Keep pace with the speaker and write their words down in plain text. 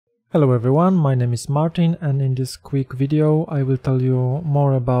Hello everyone, my name is Martin, and in this quick video I will tell you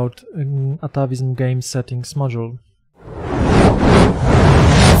more about Atavism Game Settings module.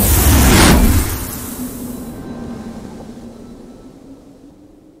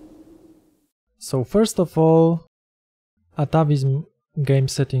 So first of all, Atavism Game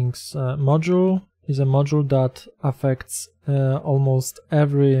Settings module is a module that affects almost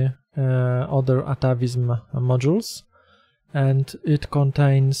every other Atavism modules, and it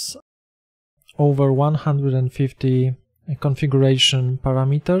contains over 150 configuration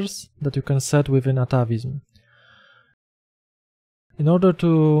parameters that you can set within Atavism. In order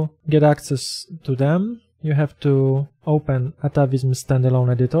to get access to them, you have to open Atavism standalone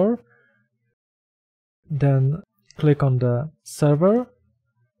editor, then click on the server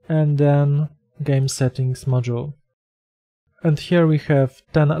and then game settings module. And here we have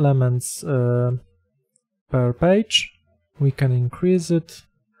 10 elements per page. We can increase it,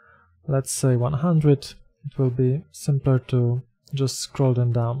 let's say 100. It will be simpler to just scroll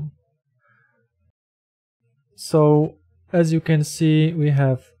them down. So as you can see, we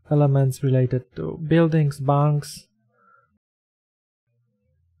have elements related to buildings, banks,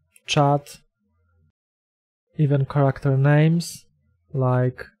 chat, even character names,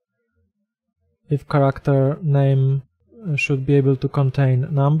 like if character name should be able to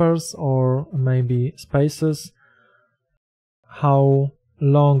contain numbers or maybe spaces, how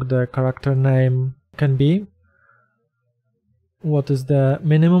long the character name can be, what is the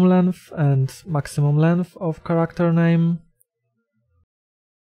minimum length and maximum length of character name,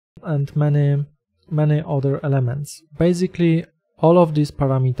 and many other elements. Basically, all of these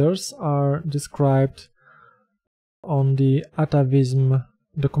parameters are described on the Atavism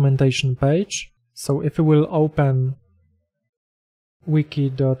documentation page. So if you will open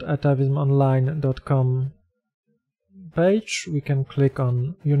wiki.atavismonline.com page, we can click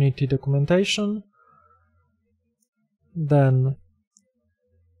on Unity documentation, then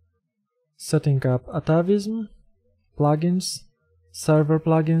setting up Atavism, plugins, server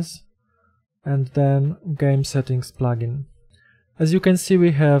plugins, and then game settings plugin. As you can see,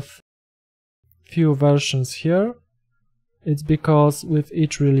 we have few versions here. It's because with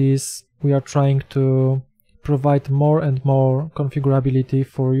each release we are trying to provide more and more configurability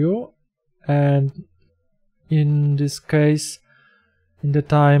for you, and in this case, in the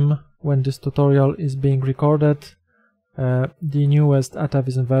time when this tutorial is being recorded, the newest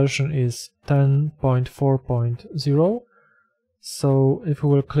Atavism version is 10.4.0. So if we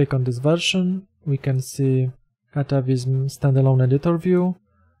will click on this version, we can see Atavism standalone editor view,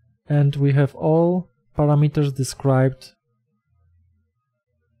 and we have all parameters described.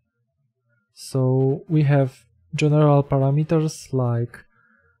 So we have general parameters like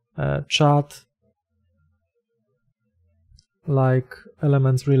chat, like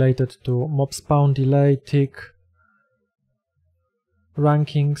elements related to mob spawn, delay, tick,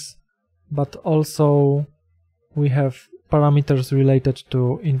 rankings, but also we have parameters related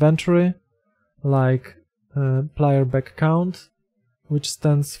to inventory, like player bag count, which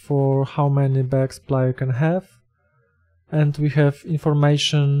stands for how many bags player can have, and we have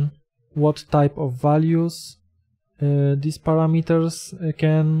information what type of values these parameters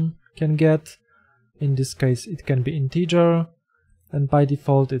can get. In this case it can be integer, and by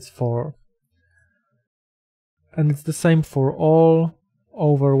default it's 4. And it's the same for all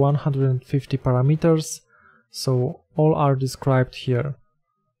over 150 parameters, so all are described here.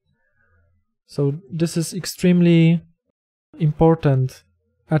 So this is extremely important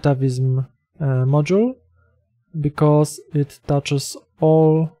Atavism module, because it touches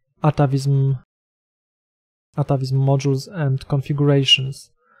all Atavism modules and configurations.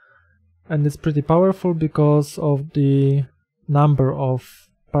 And it's pretty powerful because of the number of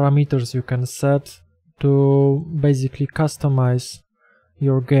parameters you can set to basically customize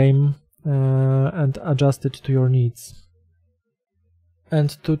your game and adjust it to your needs. And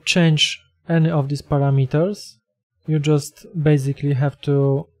to change any of these parameters, you just basically have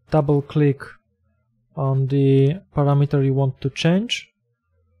to double click on the parameter you want to change.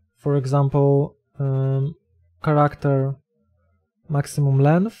 For example, character maximum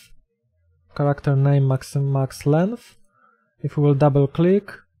length, character name max length. If we will double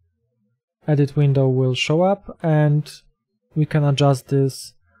click, edit window will show up, and we can adjust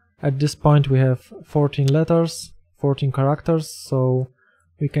this. At this point we have 14 letters, 14 characters, so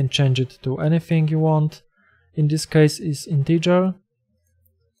we can change it to anything you want. In this case is integer,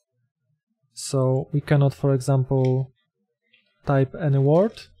 so we cannot, for example, type any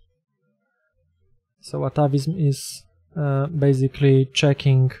word. So Atavism is basically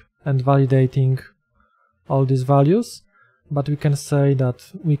checking and validating all these values. but we can say that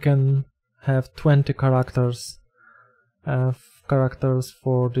we can have 20 characters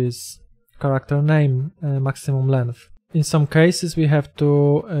for this character name maximum length. In some cases we have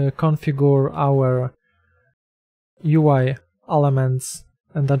to configure our UI elements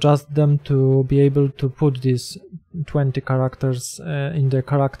and adjust them to be able to put these 20 characters in the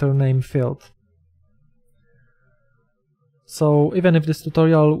character name field. So even if this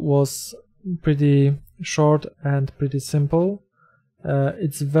tutorial was pretty short and pretty simple,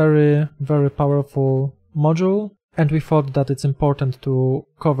 it's very powerful module, and we thought that it's important to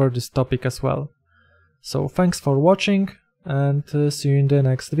cover this topic as well. So thanks for watching, and see you in the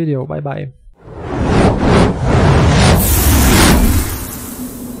next video. Bye bye.